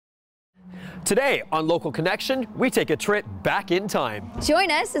Today on Local Connection, we take a trip back in time.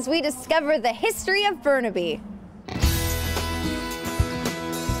 Join us as we discover the history of Burnaby.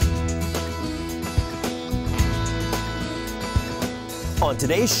 On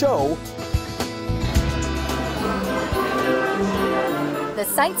today's show, The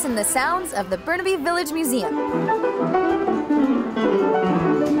sights and the sounds of the Burnaby Village Museum.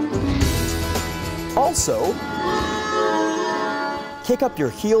 also, kick up your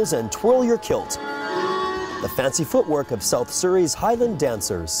heels and twirl your kilt. The fancy footwork of South Surrey's Highland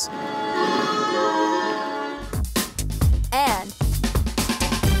dancers. And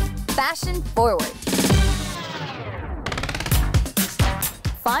fashion forward.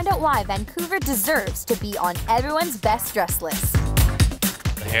 Find out why Vancouver deserves to be on everyone's best dress list.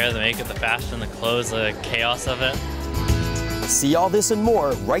 The hair, the makeup, the fashion, the clothes, the chaos of it. See all this and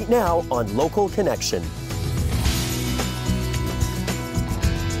more right now on Local Connection.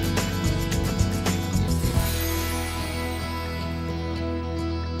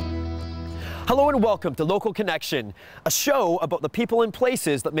 Hello and welcome to Local Connection, a show about the people and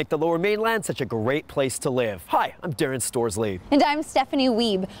places that make the Lower Mainland such a great place to live. Hi, I'm Darren Storsley. And I'm Stephanie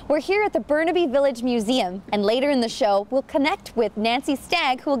Wiebe. We're here at the Burnaby Village Museum, and later in the show, we'll connect with Nancy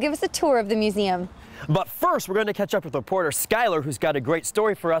Stagg, who will give us a tour of the museum. But first, we're going to catch up with reporter Skyler, who's got a great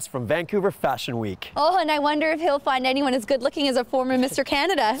story for us from Vancouver Fashion Week. Oh, and I wonder if he'll find anyone as good looking as a former Mr.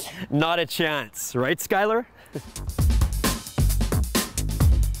 Canada. Not a chance, right, Skyler?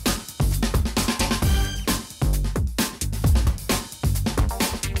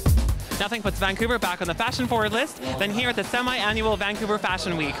 Nothing puts Vancouver back on the fashion forward list than here at the semi-annual Vancouver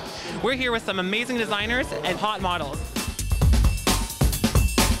Fashion Week. We're here with some amazing designers and hot models.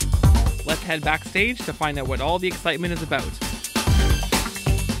 Let's head backstage to find out what all the excitement is about.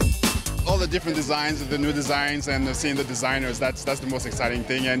 All the different designs, the new designs, and seeing the designers, that's the most exciting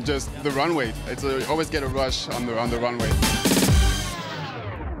thing. And just the runway. Always get a rush on the runway.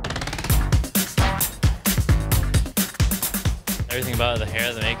 Everything about it, the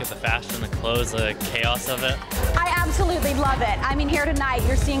hair, the makeup, the fashion, the clothes, the chaos of it. I absolutely love it. I mean, here tonight,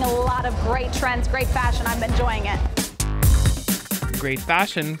 you're seeing a lot of great trends, great fashion. I'm enjoying it. Great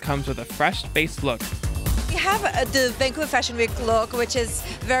fashion comes with a fresh-faced look. We have the Vancouver Fashion Week look, which is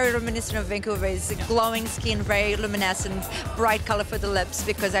very reminiscent of Vancouver. It's glowing skin, very luminescent, bright color for the lips,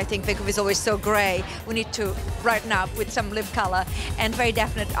 because I think Vancouver is always so gray. We need to brighten up with some lip color and very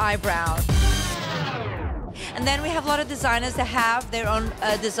definite eyebrows. And then we have a lot of designers that have their own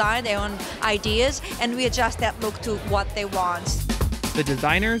design, their own ideas, and we adjust that look to what they want. The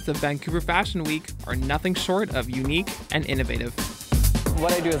designers of Vancouver Fashion Week are nothing short of unique and innovative.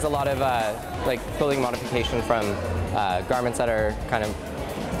 What I do is a lot of like clothing modification from garments that are kind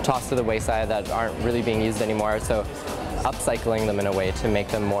of tossed to the wayside that aren't really being used anymore. So upcycling them in a way to make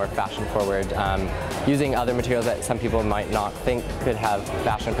them more fashion forward, using other materials that some people might not think could have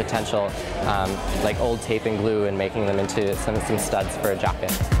fashion potential, like old tape and glue, and making them into some studs for a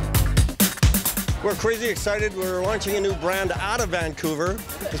jacket. We're crazy excited. We're launching a new brand out of Vancouver.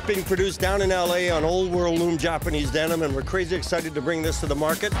 It's being produced down in LA on old world loom Japanese denim, and we're crazy excited to bring this to the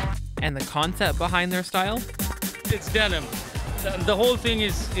market. And the concept behind their style? It's denim. The whole thing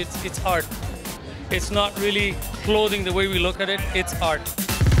is, it's art. It's not really clothing the way we look at it, it's art.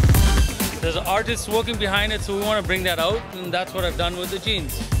 There's artists working behind it, so we want to bring that out, and that's what I've done with the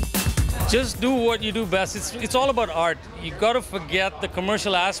jeans. Just do what you do best. It's all about art. You got to forget the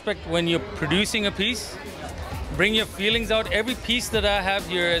commercial aspect when you're producing a piece. Bring your feelings out. Every piece that I have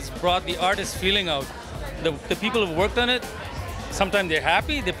here has brought the artist feeling out. The people who've worked on it, sometimes they're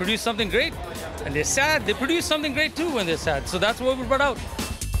happy, they produce something great, and they're sad, they produce something great too when they're sad. So that's what we brought out.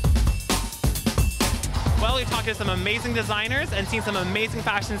 Well, we've talked to some amazing designers and seen some amazing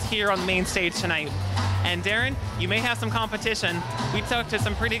fashions here on the main stage tonight. And Darren, you may have some competition. We talked to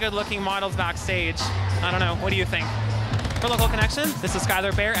some pretty good looking models backstage. I don't know, what do you think? For Local Connection, this is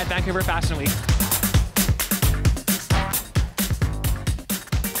Skyler Baier at Vancouver Fashion Week.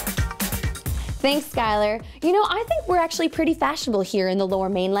 Thanks, Skyler. You know, I think we're actually pretty fashionable here in the Lower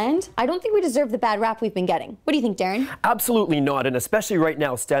Mainland. I don't think we deserve the bad rap we've been getting. What do you think, Darren? Absolutely not, and especially right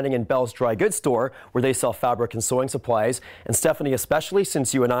now standing in Bell's Dry Goods store where they sell fabric and sewing supplies. And Stephanie, especially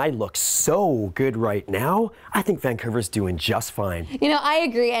since you and I look so good right now, I think Vancouver's doing just fine. You know, I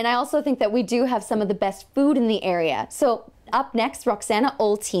agree, and I also think that we do have some of the best food in the area. So up next, Roxana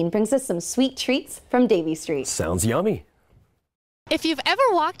Oltean brings us some sweet treats from Davie Street. Sounds yummy. If you've ever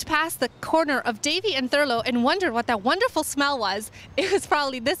walked past the corner of Davie and Thurlow and wondered what that wonderful smell was, it was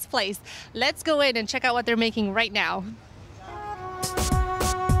probably this place. Let's go in and check out what they're making right now.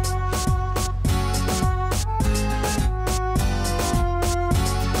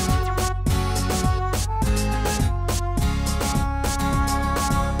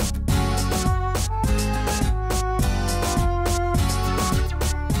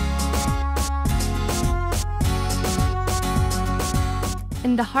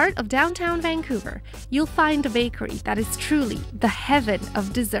 In the heart of downtown Vancouver, you'll find a bakery that is truly the heaven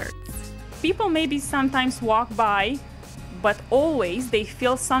of desserts. People maybe sometimes walk by, but always they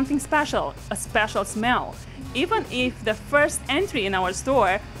feel something special, a special smell. Even if the first entry in our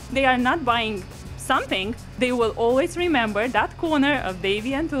store, they are not buying something, they will always remember that corner of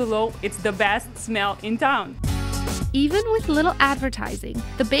Davie and Thurlow. It's the best smell in town. Even with little advertising,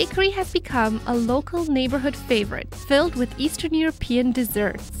 the bakery has become a local neighborhood favorite filled with Eastern European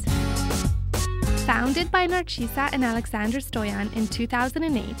desserts. Founded by Narcisa and Alexander Stoyan in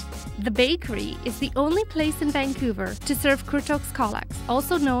 2008, the bakery is the only place in Vancouver to serve kurtoks kolaks,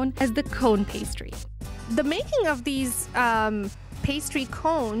 also known as the Caune pastry. The making of these pastry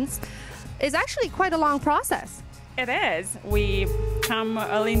cones is actually quite a long process. It is. We come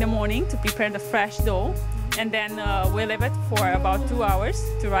early in the morning to prepare the fresh dough, and then we leave it for about 2 hours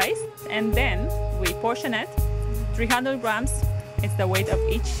to rise, and then we portion it. 300 grams is the weight of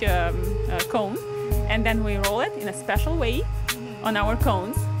each cone, and then we roll it in a special way on our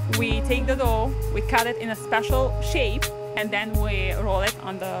cones. We take the dough, we cut it in a special shape, and then we roll it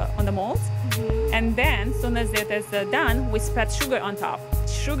on the molds. And then, as soon as it is done, we spread sugar on top.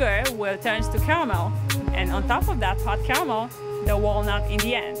 Sugar will turn to caramel, and on top of that hot caramel, the walnut in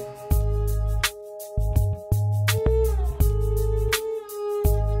the end.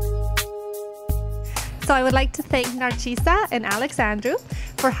 So I would like to thank Narcisa and Alexandru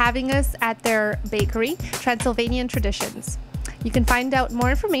for having us at their bakery, Transylvanian Traditions. You can find out more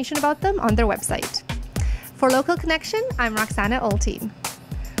information about them on their website. For Local Connection, I'm Roxana Oltean.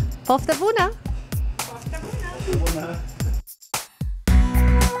 Poftă bună! Poftă bună!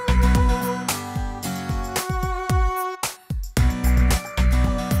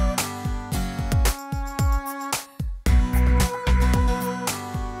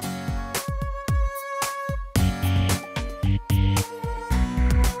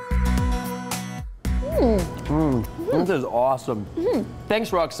 This is awesome.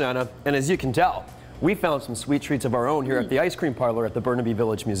 Thanks, Roxana. And as you can tell, we found some sweet treats of our own here at the ice cream parlor at the Burnaby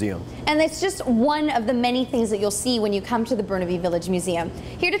Village Museum. And it's just one of the many things that you'll see when you come to the Burnaby Village Museum.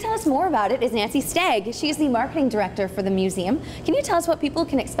 Here to tell us more about it is Nancy Stagg. She's the marketing director for the museum. Can you tell us what people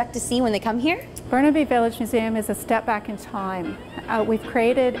can expect to see when they come here? Burnaby Village Museum is a step back in time. We've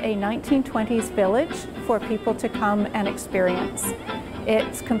created a 1920s village for people to come and experience.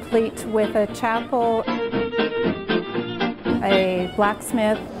 It's complete with a chapel, a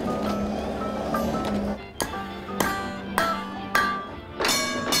blacksmith,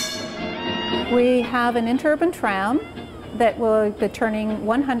 we have an interurban tram that will be turning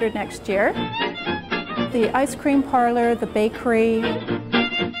 100 next year. The ice cream parlor, the bakery,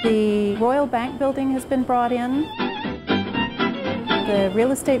 the Royal Bank building has been brought in. The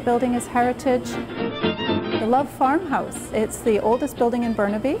real estate building is heritage. The Love Farmhouse, it's the oldest building in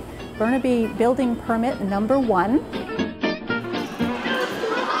Burnaby. Burnaby building permit #1.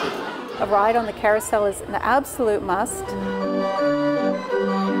 A ride on the carousel is an absolute must.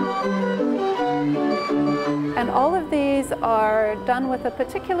 And all of these are done with a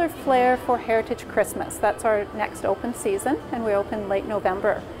particular flair for Heritage Christmas. That's our next open season, and we open late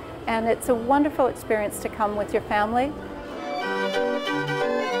November. And it's a wonderful experience to come with your family.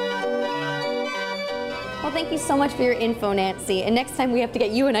 Well, thank you so much for your info, Nancy. And next time we have to get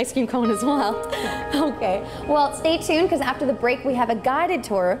you an ice cream cone as well. Okay. Well, stay tuned, because after the break we have a guided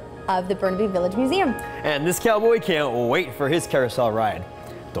tour of the Burnaby Village Museum. And this cowboy can't wait for his carousel ride.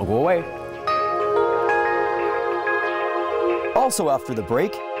 Don't go away. Also after the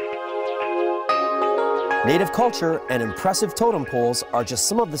break, Native culture and impressive totem poles are just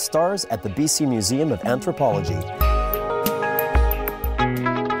some of the stars at the BC Museum of Anthropology.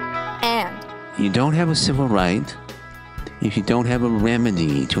 And you don't have a civil right if you don't have a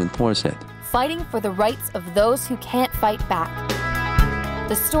remedy to enforce it. Fighting for the rights of those who can't fight back.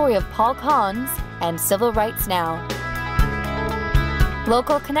 The story of Paul Caune and Civil Rights Now.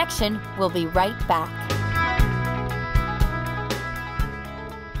 Local Connection will be right back.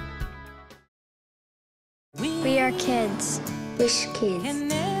 We are kids. Wish kids.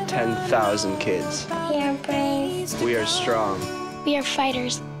 10,000 kids. We are brave. We are strong. We are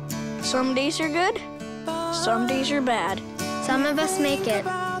fighters. Some days are good, some days are bad. Some of us make it.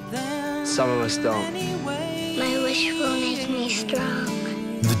 Some of us don't. My wish will make me strong.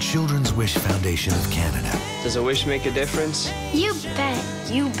 The Children's Wish Foundation of Canada. Does a wish make a difference? You bet.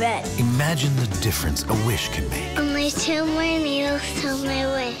 You bet. Imagine the difference a wish can make. Only 2 more needles till my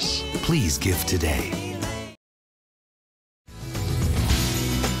wish. Please give today.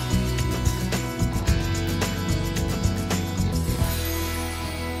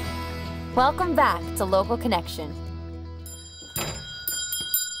 Welcome back to Local Connection.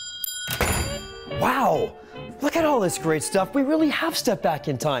 Wow! Look at all this great stuff. We really have stepped back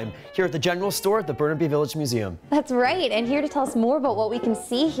in time here at the general store at the Burnaby Village Museum. That's right, and here to tell us more about what we can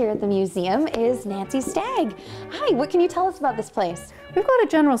see here at the museum is Nancy Stagg. Hi, what can you tell us about this place? We've got a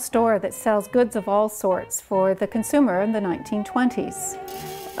general store that sells goods of all sorts for the consumer in the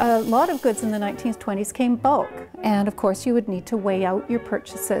 1920s. A lot of goods in the 1920s came bulk, and of course you would need to weigh out your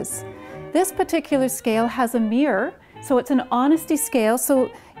purchases. This particular scale has a mirror, so it's an honesty scale,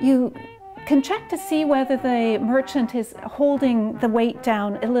 so you can check to see whether the merchant is holding the weight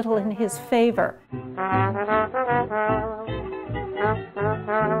down a little in his favor.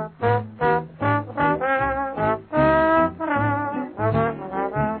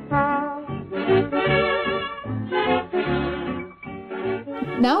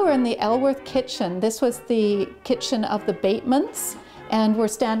 Now we're in the Elworth kitchen. This was the kitchen of the Batemans, and we're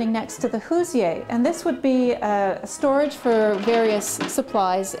standing next to the Hoosier. And this would be a storage for various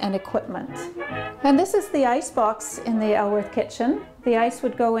supplies and equipment. And this is the ice box in the Elworth kitchen. The ice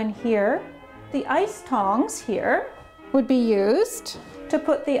would go in here. The ice tongs here would be used to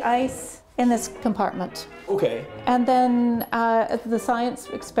put the ice in this compartment. Okay. And then the science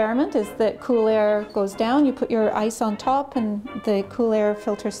experiment is that cool air goes down, you put your ice on top, and the cool air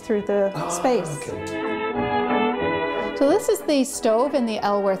filters through the space. Okay. So this is the stove in the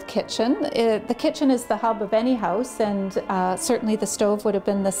Elworth kitchen. The kitchen is the hub of any house, and certainly the stove would have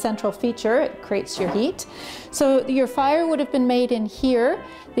been the central feature. It creates your heat. So your fire would have been made in here.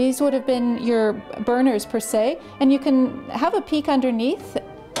 These would have been your burners per se, and you can have a peek underneath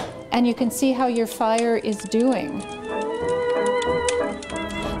and you can see how your fire is doing.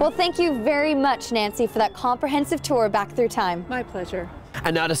 Well, thank you very much, Nancy, for that comprehensive tour back through time. My pleasure.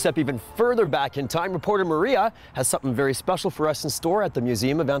 And now to step even further back in time, reporter Maria has something very special for us in store at the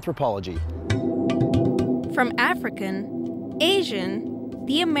Museum of Anthropology. From African, Asian,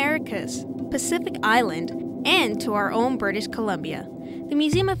 the Americas, Pacific Island, and to our own British Columbia, the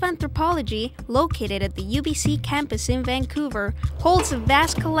Museum of Anthropology, located at the UBC campus in Vancouver, holds a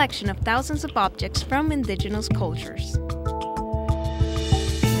vast collection of thousands of objects from Indigenous cultures.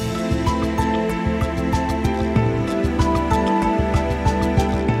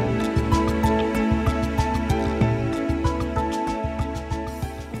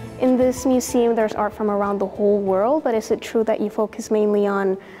 In this museum, there's art from around the whole world, but is it true that you focus mainly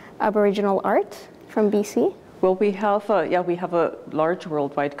on Aboriginal art from BC? Well, we have a large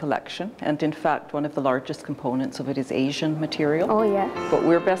worldwide collection, and in fact, one of the largest components of it is Asian material. Oh, yes. But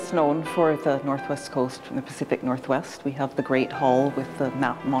we're best known for the Northwest Coast from the Pacific Northwest. We have the Great Hall with the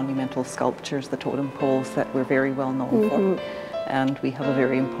monumental sculptures, the totem poles that we're very well known for. And we have a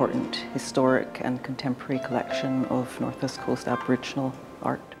very important historic and contemporary collection of Northwest Coast Aboriginal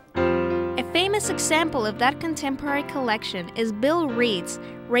art. A famous example of that contemporary collection is Bill Reed's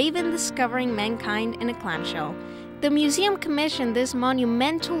Raven Discovering Mankind in a Clamshell. The museum commissioned this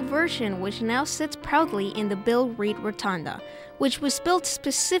monumental version, which now sits proudly in the Bill Reed Rotunda, which was built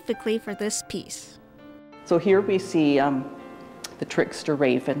specifically for this piece. So here we see the trickster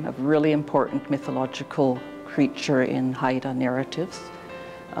raven, a really important mythological creature in Haida narratives,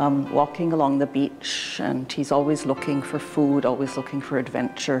 walking along the beach, and he's always looking for food, always looking for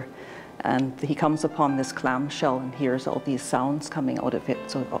adventure. And he comes upon this clamshell and hears all these sounds coming out of it.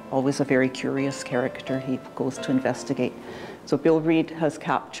 So always a very curious character. He goes to investigate. So Bill Reed has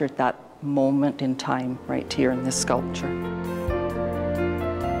captured that moment in time right here in this sculpture.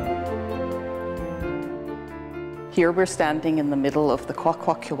 Here we're standing in the middle of the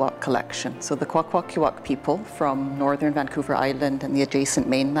Kwakwaka'wakw collection. So the Kwakwaka'wakw people from northern Vancouver Island and the adjacent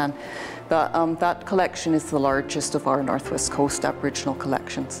mainland, that collection is the largest of our Northwest Coast Aboriginal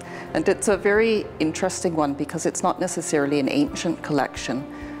collections. And it's a very interesting one because it's not necessarily an ancient collection,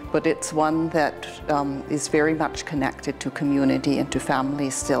 but it's one that is very much connected to community and to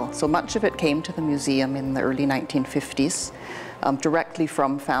families still. So much of it came to the museum in the early 1950s, directly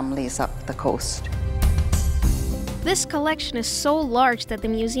from families up the coast. This collection is so large that the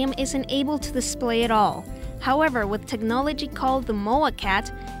museum isn't able to display it all. However, with technology called the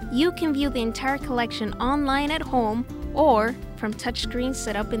MoaCat, you can view the entire collection online at home or from touchscreens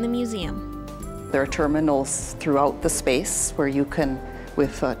set up in the museum. There are terminals throughout the space where you can,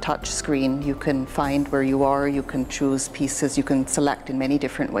 with a touch screen, you can find where you are, you can choose pieces, you can select in many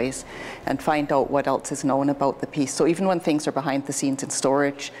different ways and find out what else is known about the piece. So even when things are behind the scenes in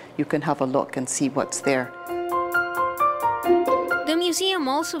storage, you can have a look and see what's there. The museum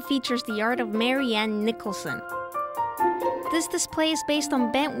also features the art of Marianne Nicholson. This display is based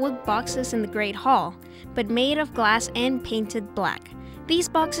on bent wood boxes in the Great Hall, but made of glass and painted black. These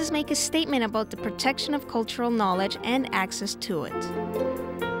boxes make a statement about the protection of cultural knowledge and access to it.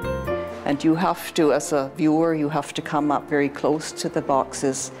 And you have to, as a viewer, you have to come up very close to the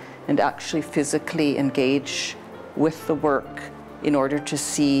boxes and actually physically engage with the work in order to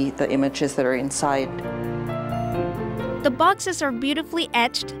see the images that are inside. The boxes are beautifully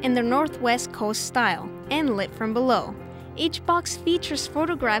etched in the Northwest Coast style and lit from below. Each box features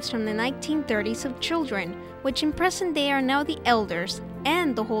photographs from the 1930s of children, which in present day are now the elders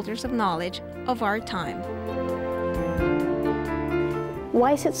and the holders of knowledge of our time.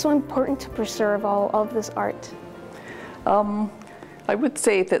 Why is it so important to preserve all of this art? I would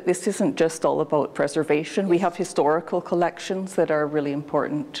say that this isn't just all about preservation. We have historical collections that are really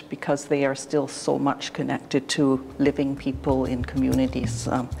important because they are still so much connected to living people in communities.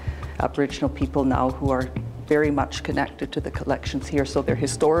 Aboriginal people now who are very much connected to the collections here. So they're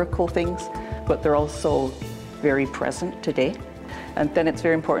historical things, but they're also very present today. And then it's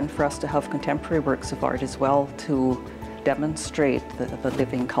very important for us to have contemporary works of art as well to demonstrate the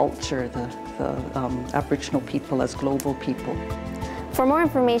living culture, the Aboriginal people as global people. For more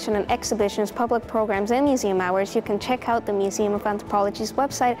information on exhibitions, public programs, and museum hours, you can check out the Museum of Anthropology's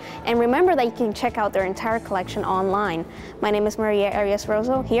website, and remember that you can check out their entire collection online. My name is Maria Arias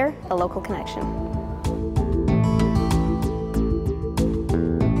Rozo, here, A Local Connection.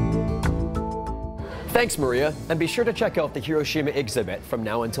 Thanks, Maria, and be sure to check out the Hiroshima exhibit from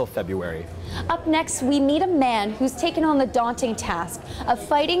now until February. Up next, we meet a man who's taken on the daunting task of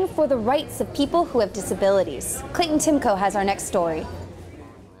fighting for the rights of people who have disabilities. Clayton Timko has our next story.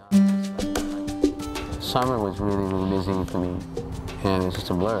 Summer was really busy for me, and it's just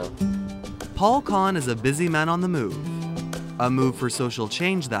a blur. Paul Caune is a busy man on the move. A move for social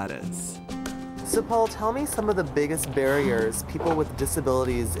change, that is. So Paul, tell me some of the biggest barriers people with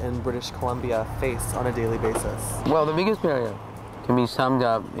disabilities in British Columbia face on a daily basis. Well, the biggest barrier can be summed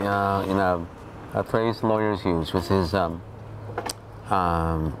up in a phrase lawyers use, which is a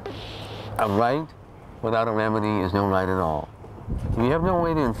right without a remedy is no right at all. If you have no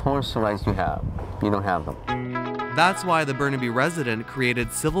way to enforce the rights you have, you don't have them. That's why the Burnaby resident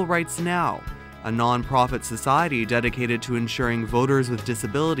created Civil Rights Now, a non-profit society dedicated to ensuring voters with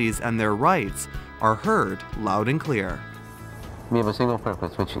disabilities and their rights are heard loud and clear. We have a single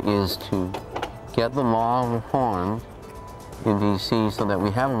purpose, which is to get the law reformed in DC so that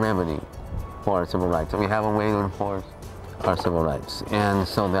we have a remedy for our civil rights, that we have a way to enforce our civil rights, and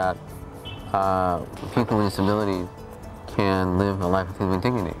so that people with disabilities can live a life with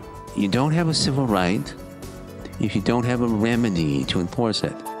dignity. You don't have a civil right if you don't have a remedy to enforce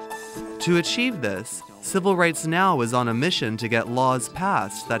it. To achieve this, Civil Rights Now is on a mission to get laws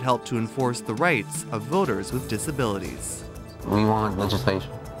passed that help to enforce the rights of voters with disabilities. We want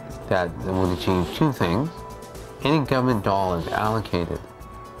legislation that would achieve two things. Any government dollars allocated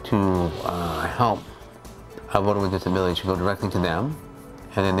to help a voter with disabilities should go directly to them,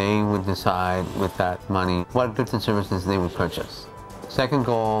 and then they would decide with that money what goods and services they would purchase. Second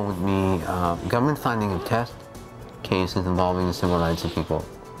goal would be government funding of test cases involving the civil rights of people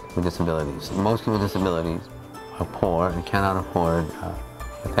with disabilities. Most people with disabilities are poor and cannot afford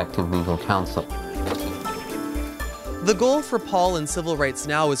effective legal counsel. The goal for Paul and Civil Rights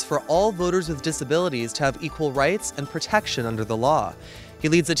Now is for all voters with disabilities to have equal rights and protection under the law. He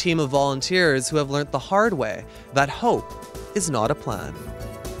leads a team of volunteers who have learned the hard way that hope is not a plan.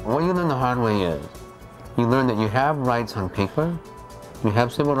 What you learn the hard way is, you learn that you have rights on paper, you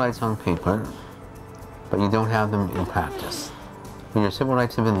have civil rights on paper, but you don't have them in practice. When your civil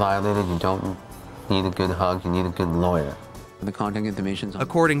rights have been violated, you don't need a good hug, you need a good lawyer. The contact information.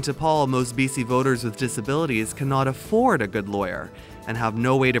 According to Paul, most BC voters with disabilities cannot afford a good lawyer and have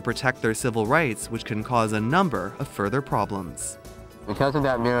no way to protect their civil rights, which can cause a number of further problems. Because of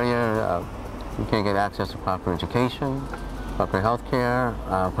that barrier, you can't get access to proper education, proper health care,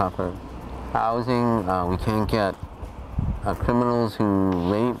 proper housing. We can't get criminals who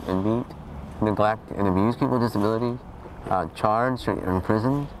rape and beat, neglect and abuse people with disabilities charged or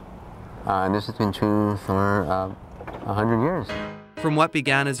imprisoned. And this has been true for 100 years. From what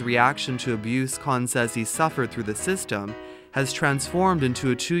began as reaction to abuse Caune says he suffered through the system has transformed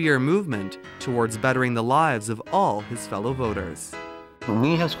into a 2-year movement towards bettering the lives of all his fellow voters.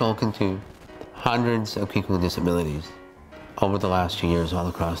 We have spoken to hundreds of people with disabilities over the last 2 years all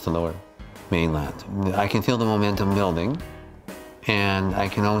across the Lower Mainland. I can feel the momentum building, and I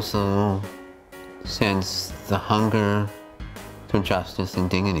can also sense the hunger for justice and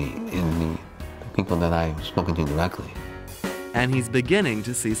dignity in the people that I've spoken to directly. And he's beginning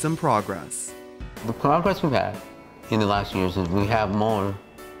to see some progress. The progress we've had in the last years is we have more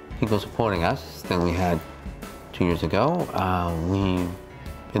people supporting us than we had 2 years ago. We've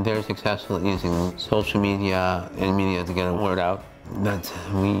been very successful at using social media and media to get a word out that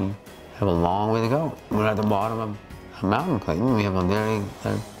we have a long way to go. We're at the bottom of a mountain, Clayton. We have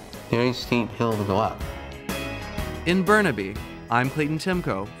a very steep hill to go up. In Burnaby, I'm Clayton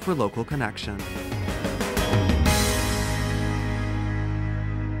Timko for Local Connection.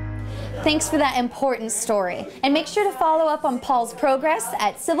 Thanks for that important story. And make sure to follow up on Paul's progress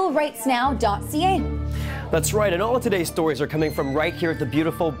at civilrightsnow.ca. That's right, and all of today's stories are coming from right here at the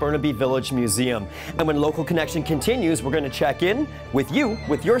beautiful Burnaby Village Museum. And when Local Connection continues, we're going to check in with you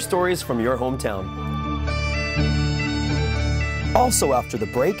with your stories from your hometown. Also after the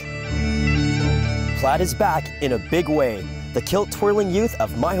break, Plaid is back in a big way. The kilt-twirling youth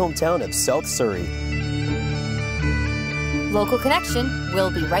of my hometown of South Surrey. Local Connection will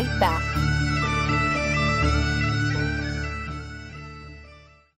be right back.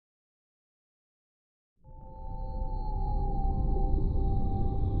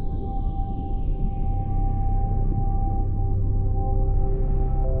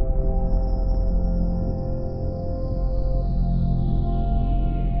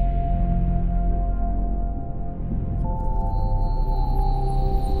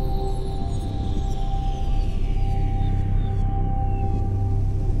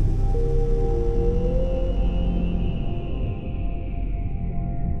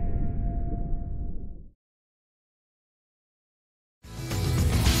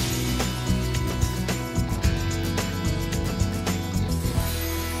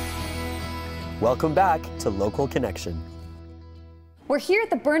 Welcome back to Local Connection. We're here at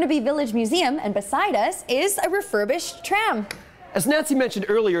the Burnaby Village Museum, and beside us is a refurbished tram. As Nancy mentioned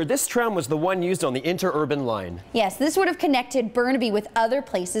earlier, this tram was the one used on the interurban line. Yes, this would have connected Burnaby with other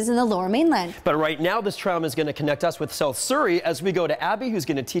places in the Lower Mainland. But right now, this tram is going to connect us with South Surrey as we go to Abbey, who's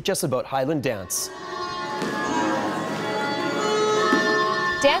going to teach us about Highland dance.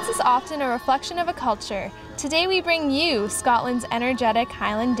 Dance is often a reflection of a culture. Today we bring you Scotland's energetic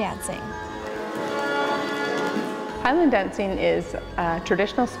Highland dancing. Highland dancing is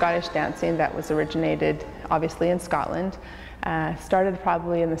traditional Scottish dancing that was originated obviously in Scotland. Started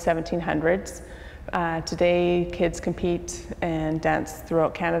probably in the 1700s. Today kids compete and dance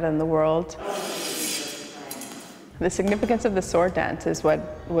throughout Canada and the world. The significance of the sword dance is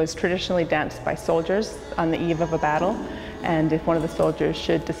what was traditionally danced by soldiers on the eve of a battle, and if one of the soldiers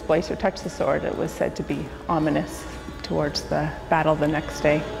should displace or touch the sword, it was said to be ominous towards the battle the next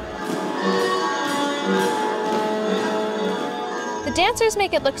day. The dancers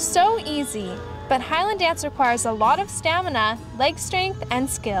make it look so easy, but Highland dance requires a lot of stamina, leg strength, and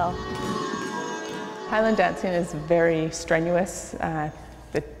skill. Highland dancing is very strenuous.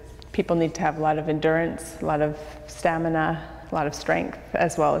 People need to have a lot of endurance, a lot of stamina, a lot of strength,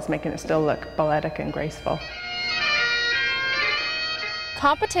 as well as making it still look balletic and graceful.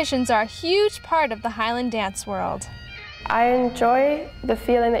 Competitions are a huge part of the Highland dance world. I enjoy the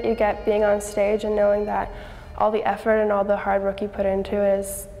feeling that you get being on stage and knowing that all the effort and all the hard work you put into it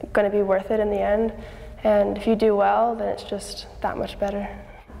is going to be worth it in the end. And if you do well, then it's just that much better.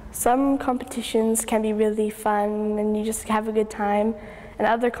 Some competitions can be really fun and you just have a good time. And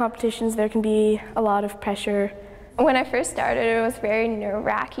other competitions, there can be a lot of pressure. When I first started, it was very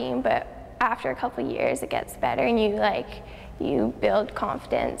nerve-wracking, but after a couple of years, it gets better and you build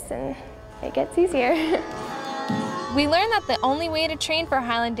confidence and it gets easier. We learned that the only way to train for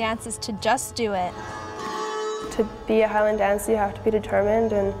Highland dance is to just do it. To be a Highland dancer, you have to be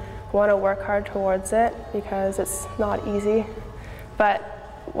determined and want to work hard towards it because it's not easy. But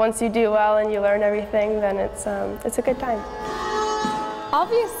once you do well and you learn everything, then it's a good time.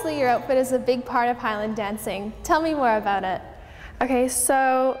 Obviously, your outfit is a big part of Highland dancing. Tell me more about it. Okay,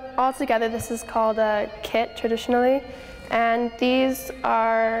 so altogether this is called a kit traditionally, and these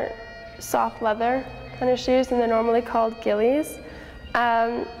are soft leather kind of shoes, and they're normally called gillies.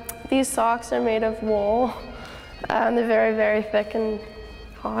 These socks are made of wool. They're very, very thick and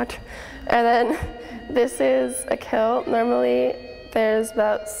hot. And then this is a kilt. Normally there's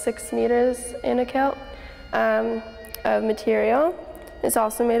about 6 meters in a kilt of material. It's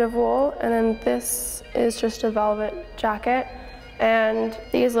also made of wool. And then this is just a velvet jacket. And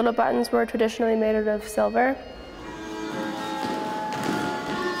these little buttons were traditionally made out of silver.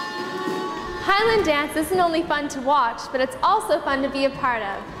 Highland dance isn't only fun to watch, but it's also fun to be a part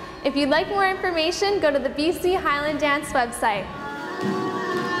of. If you'd like more information, go to the BC Highland Dance website.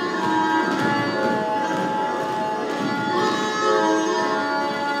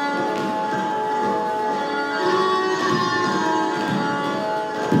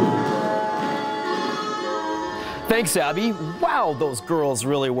 Thanks, Abby. Wow, those girls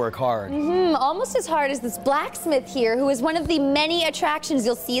really work hard. Almost as hard as this blacksmith here, who is one of the many attractions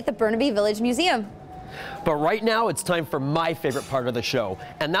you'll see at the Burnaby Village Museum. But right now, it's time for my favorite part of the show,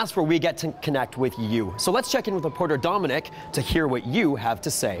 and that's where we get to connect with you. So let's check in with reporter Dominique to hear what you have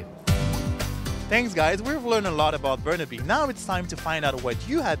to say. Thanks, guys. We've learned a lot about Burnaby. Now it's time to find out what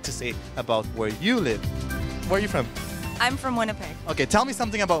you had to say about where you live. Where are you from? I'm from Winnipeg. Okay, tell me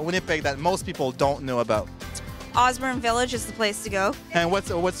something about Winnipeg that most people don't know about. Osborne Village is the place to go. And what's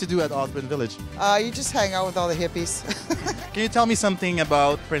to do at Osborne Village? You just hang out with all the hippies. Can you tell me something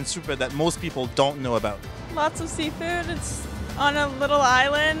about Prince Rupert that most people don't know about? Lots of seafood. It's on a little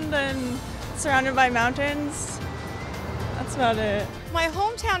island and surrounded by mountains. That's about it. My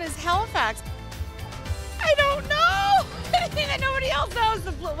hometown is Halifax. I don't know. Anything that nobody else knows.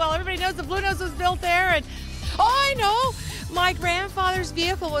 Well, everybody knows the Blue Nose was built there. And oh, I know. My grandfather's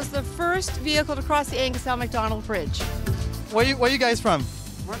vehicle was the first vehicle to cross the Angus L. MacDonald Bridge. Where are you guys from?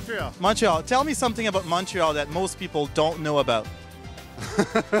 Montreal. Montreal. Tell me something about Montreal that most people don't know about.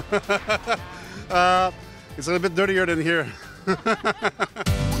 It's a little bit dirtier than here.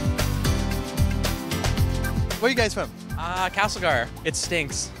 Where are you guys from? Castlegar. It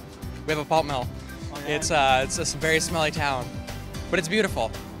stinks. We have a pulp mill. It's a very smelly town, but it's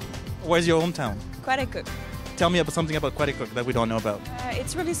beautiful. Where's your hometown? Queticook. Tell me about something about Queticook that we don't know about.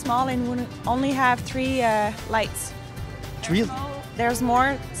 It's really small and we only have 3 lights. There's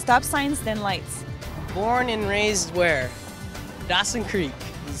more stop signs than lights. Born and raised where? Dawson Creek.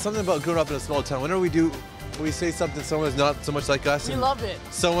 There's something about growing up in a small town. Whenever we say something someone's not so much like us. We love it.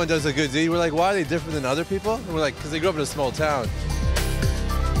 Someone does a good deed, we're like, why are they different than other people? And we're like, because they grew up in a small town.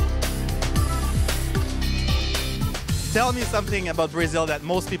 Tell me something about Brazil that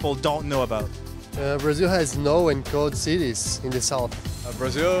most people don't know about. Brazil has snow and cold cities in the south.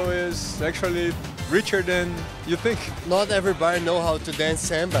 Brazil is actually richer than you think. Not everybody know how to dance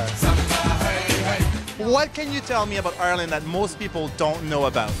samba. What can you tell me about Ireland that most people don't know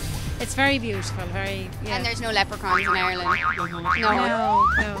about? It's very beautiful, very... Yeah. And there's no leprechauns in Ireland.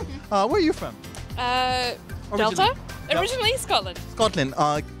 No. Where are you from? Delta? Originally Scotland. Scotland.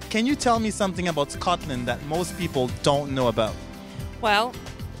 Can you tell me something about Scotland that most people don't know about? Well,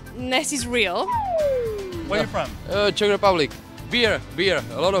 Nessie's real. Where are you from? Czech Republic. Beer,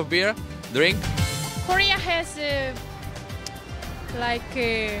 a lot of beer. Drink. Korea has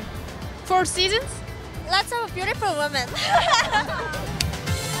 4 seasons. Lots of beautiful women.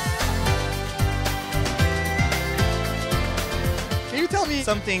 Can you tell me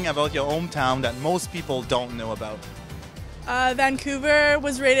something about your hometown that most people don't know about? Vancouver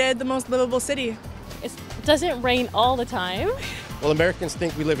was rated the most livable city. It doesn't rain all the time. Well, Americans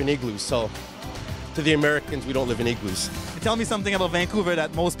think we live in igloos, so to the Americans, we don't live in igloos. Tell me something about Vancouver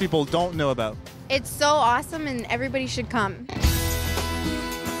that most people don't know about. It's so awesome and everybody should come.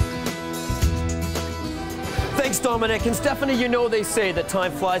 Thanks, Dominic. And Stephanie, you know they say that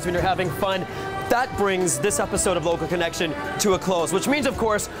time flies when you're having fun. That brings this episode of Local Connection to a close, which means, of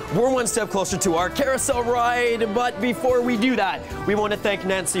course, we're one step closer to our carousel ride. But before we do that, we want to thank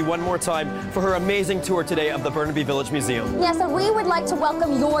Nancy one more time for her amazing tour today of the Burnaby Village Museum. Yes, and we would like to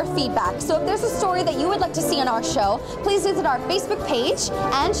welcome your feedback. So if there's a story that you would like to see on our show, please visit our Facebook page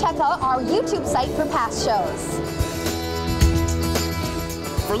and check out our YouTube site for past shows.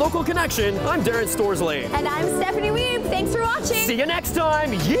 For Local Connection, I'm Darren Storsley. And I'm Stephanie Wiebe. Thanks for watching. See you next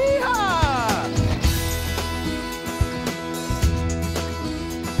time. Yeehaw!